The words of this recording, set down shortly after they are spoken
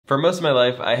For most of my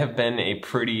life, I have been a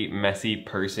pretty messy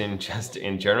person just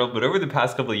in general, but over the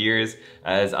past couple of years,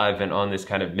 as I've been on this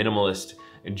kind of minimalist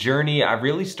journey, I've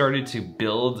really started to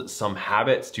build some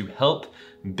habits to help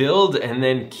build and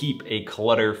then keep a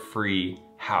clutter-free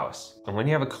house. And when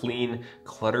you have a clean,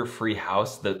 clutter-free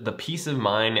house, the peace of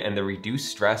mind and the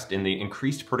reduced stress and the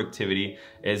increased productivity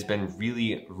has been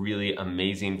really, really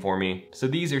amazing for me. So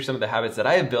these are some of the habits that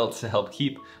I have built to help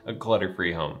keep a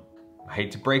clutter-free home. I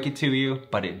hate to break it to you,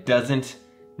 but it doesn't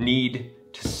need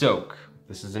to soak.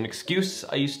 This is an excuse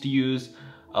I used to use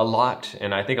a lot,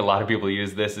 and I think a lot of people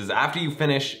use this, is after you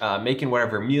finish making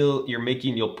whatever meal you're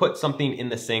making, you'll put something in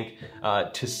the sink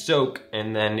to soak,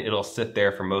 and then it'll sit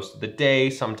there for most of the day,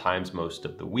 sometimes most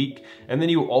of the week. And then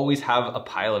you always have a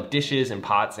pile of dishes and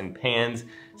pots and pans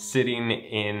sitting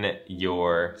in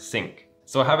your sink.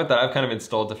 So a habit that I've kind of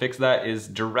installed to fix that is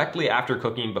directly after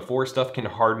cooking, before stuff can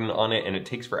harden on it and it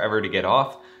takes forever to get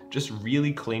off, just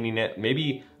really cleaning it.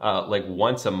 Maybe like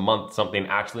once a month something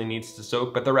actually needs to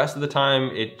soak, but the rest of the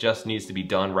time it just needs to be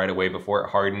done right away before it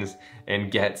hardens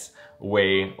and gets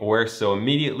way worse. So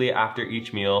immediately after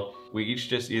each meal, we each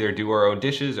just either do our own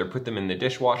dishes or put them in the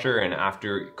dishwasher, and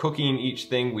after cooking each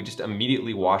thing, we just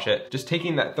immediately wash it. Just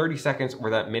taking that 30 seconds or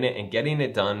that minute and getting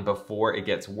it done before it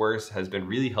gets worse has been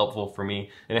really helpful for me,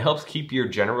 and it helps keep your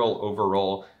general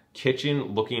overall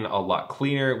kitchen looking a lot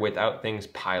cleaner without things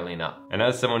piling up. And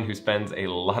as someone who spends a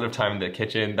lot of time in the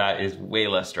kitchen, that is way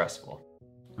less stressful.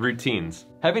 Routines.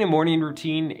 Having a morning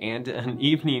routine and an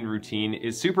evening routine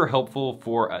is super helpful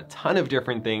for a ton of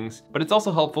different things, but it's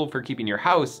also helpful for keeping your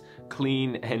house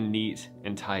clean and neat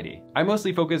and tidy. I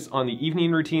mostly focus on the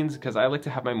evening routines because I like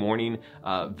to have my morning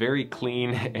very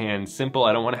clean and simple.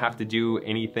 I don't want to have to do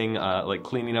anything like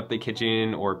cleaning up the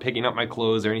kitchen or picking up my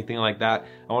clothes or anything like that.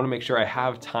 I want to make sure I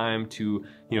have time to,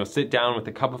 sit down with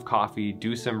a cup of coffee,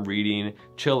 do some reading,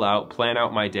 chill out, plan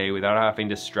out my day without having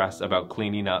to stress about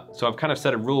cleaning up. So I've kind of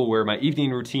set a rule where my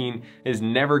evening routine is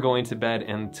never going to bed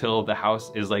until the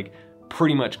house is like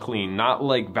pretty much clean, not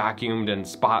like vacuumed and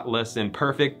spotless and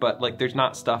perfect, but like there's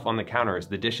not stuff on the counters,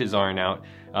 the dishes aren't out,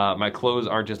 my clothes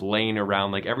aren't just laying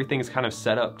around, like everything's kind of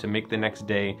set up to make the next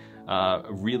day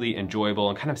really enjoyable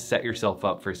and kind of set yourself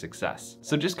up for success.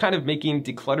 So just kind of making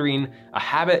decluttering a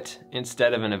habit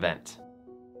instead of an event.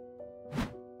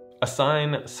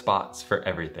 Assign spots for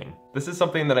everything. This is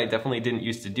something that I definitely didn't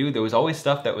used to do. There was always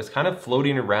stuff that was kind of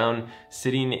floating around,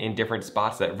 sitting in different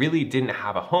spots that really didn't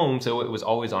have a home. So it was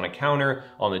always on a counter,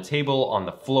 on the table, on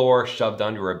the floor, shoved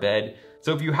under a bed.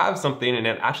 So if you have something and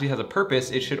it actually has a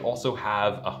purpose, it should also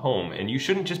have a home. And you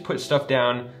shouldn't just put stuff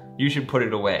down, you should put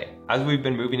it away. As we've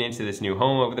been moving into this new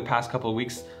home over the past couple of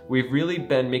weeks, we've really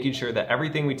been making sure that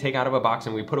everything we take out of a box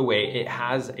and we put away, it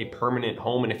has a permanent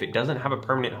home. And if it doesn't have a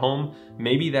permanent home,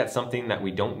 maybe that's something that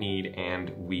we don't need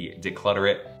and we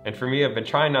declutter it. And for me, I've been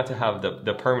trying not to have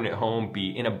the permanent home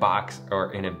be in a box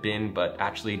or in a bin, but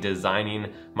actually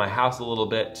designing my house a little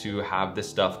bit to have the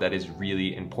stuff that is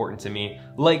really important to me,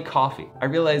 like coffee. I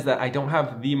realized that I don't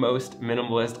have the most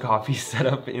minimalist coffee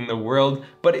setup in the world,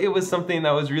 but it was something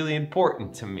that was really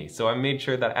important to me. So I made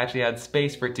sure that I actually had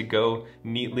space for it to go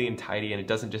neatly and tidy, and it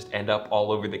doesn't just end up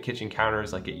all over the kitchen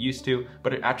counters like it used to,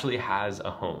 but it actually has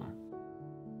a home.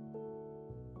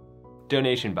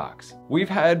 Donation box. We've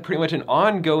had pretty much an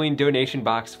ongoing donation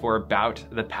box for about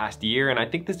the past year, and I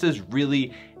think this is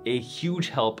really a huge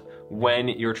help when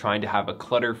you're trying to have a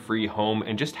clutter-free home,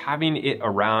 and just having it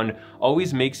around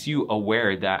always makes you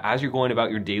aware that as you're going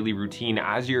about your daily routine,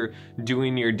 as you're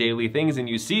doing your daily things and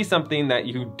you see something that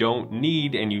you don't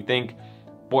need and you think,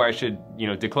 boy, I should,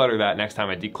 declutter that next time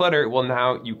I declutter, well,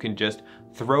 now you can just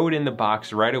throw it in the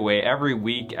box right away. Every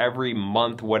week, every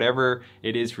month, whatever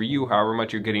it is for you, however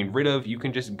much you're getting rid of, you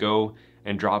can just go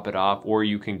and drop it off, or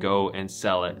you can go and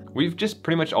sell it. We've just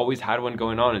pretty much always had one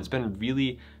going on. It's been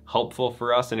really helpful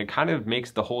for us, and it kind of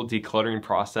makes the whole decluttering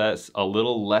process a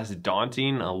little less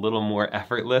daunting, a little more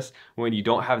effortless when you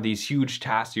don't have these huge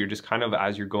tasks. You're just kind of,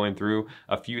 as you're going through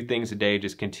a few things a day,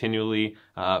 just continually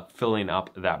filling up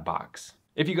that box.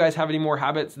 If you guys have any more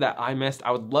habits that I missed,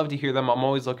 I would love to hear them. I'm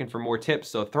always looking for more tips,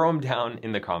 so throw them down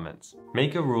in the comments.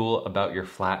 Make a rule about your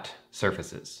flat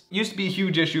surfaces. It used to be a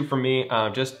huge issue for me.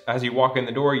 Just as you walk in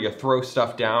the door, you throw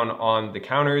stuff down on the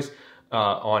counters,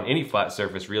 on any flat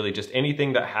surface really, just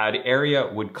anything that had area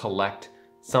would collect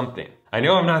something. I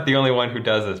know I'm not the only one who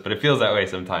does this, but it feels that way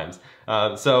sometimes.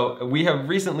 So we have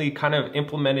recently kind of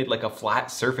implemented like a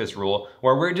flat surface rule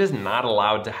where we're just not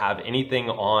allowed to have anything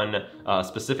on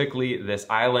specifically this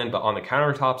island, but on the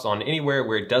countertops, on anywhere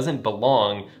where it doesn't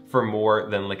belong for more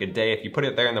than like a day. If you put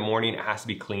it there in the morning, it has to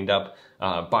be cleaned up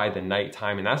by the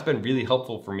nighttime. And that's been really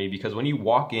helpful for me because when you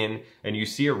walk in and you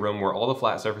see a room where all the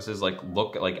flat surfaces like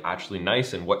look like actually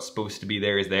nice and what's supposed to be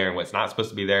there is there and what's not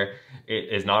supposed to be there, it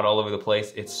is not all over the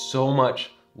place. It's so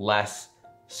much less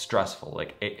stressful.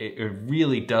 Like it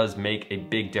really does make a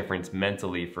big difference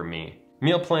mentally for me.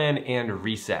 Meal plan and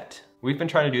reset. We've been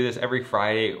trying to do this every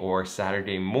Friday or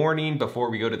Saturday morning before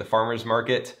we go to the farmer's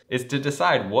market, is to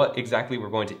decide what exactly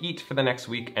we're going to eat for the next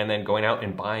week and then going out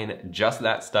and buying just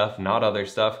that stuff, not other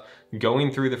stuff,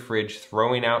 going through the fridge,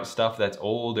 throwing out stuff that's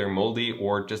old or moldy,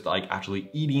 or just like actually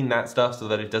eating that stuff so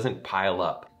that it doesn't pile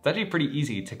up. It's actually pretty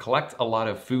easy to collect a lot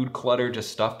of food clutter,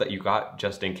 just stuff that you got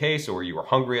just in case, or you were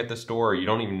hungry at the store, or you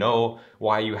don't even know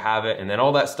why you have it, and then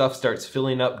all that stuff starts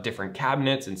filling up different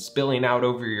cabinets and spilling out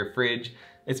over your fridge.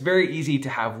 It's very easy to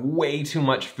have way too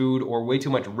much food or way too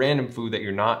much random food that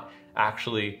you're not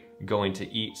actually going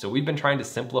to eat. So we've been trying to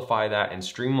simplify that and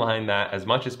streamline that as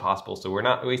much as possible so we're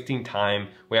not wasting time.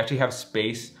 We actually have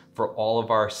space for all of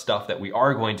our stuff that we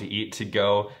are going to eat to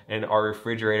go, and our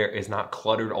refrigerator is not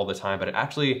cluttered all the time, but it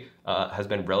actually has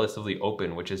been relatively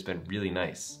open, which has been really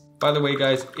nice. By the way,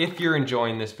 guys, if you're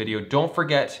enjoying this video, don't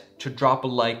forget to drop a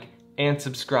like and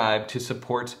subscribe to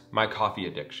support my coffee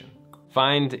addiction.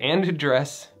 Find and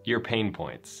address your pain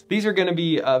points. These are gonna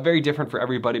be very different for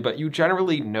everybody, but you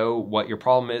generally know what your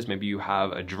problem is. Maybe you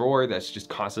have a drawer that's just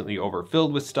constantly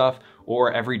overfilled with stuff,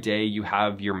 or every day you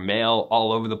have your mail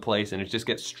all over the place and it just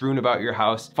gets strewn about your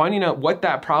house. Finding out what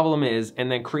that problem is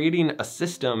and then creating a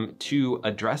system to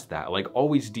address that, like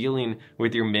always dealing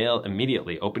with your mail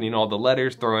immediately, opening all the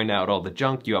letters, throwing out all the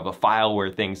junk. You have a file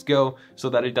where things go so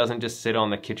that it doesn't just sit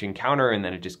on the kitchen counter and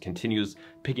then it just continues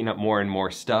picking up more and more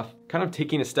stuff. Kind of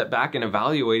taking a step back and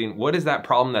evaluating what is that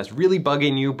problem that's really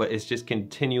bugging you, but it's just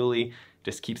continually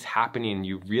just keeps happening and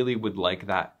you really would like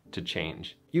that to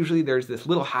change. Usually there's this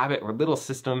little habit or little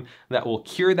system that will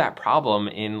cure that problem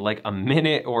in like a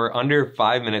minute or under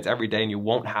 5 minutes every day, and you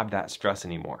won't have that stress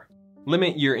anymore.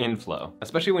 Limit your inflow,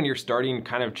 especially when you're starting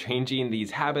kind of changing these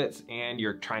habits and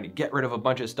you're trying to get rid of a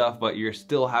bunch of stuff, but you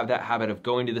still have that habit of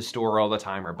going to the store all the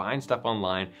time or buying stuff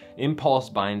online, impulse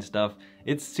buying stuff.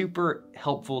 It's super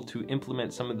helpful to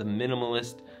implement some of the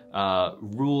minimalist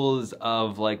rules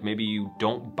of like maybe you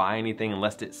don't buy anything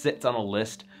unless it sits on a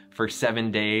list for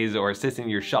 7 days, or sits in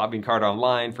your shopping cart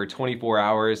online for 24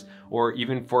 hours, or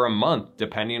even for a month,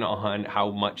 depending on how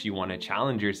much you want to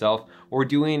challenge yourself, or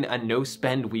doing a no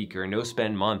spend week or no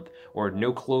spend month, or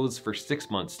no clothes for 6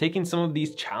 months. Taking some of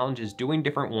these challenges, doing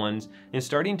different ones, and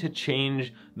starting to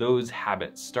change those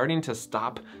habits, starting to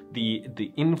stop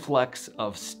the influx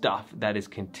of stuff that is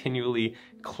continually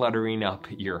cluttering up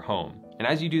your home. And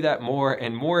as you do that more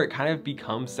and more, it kind of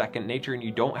becomes second nature and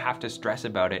you don't have to stress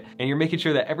about it. And you're making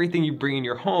sure that everything you bring in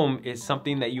your home is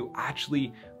something that you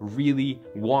actually really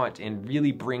want and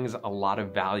really brings a lot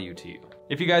of value to you.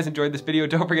 If you guys enjoyed this video,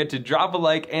 don't forget to drop a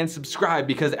like and subscribe,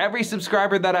 because every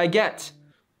subscriber that I get,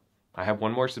 I have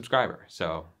one more subscriber.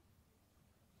 So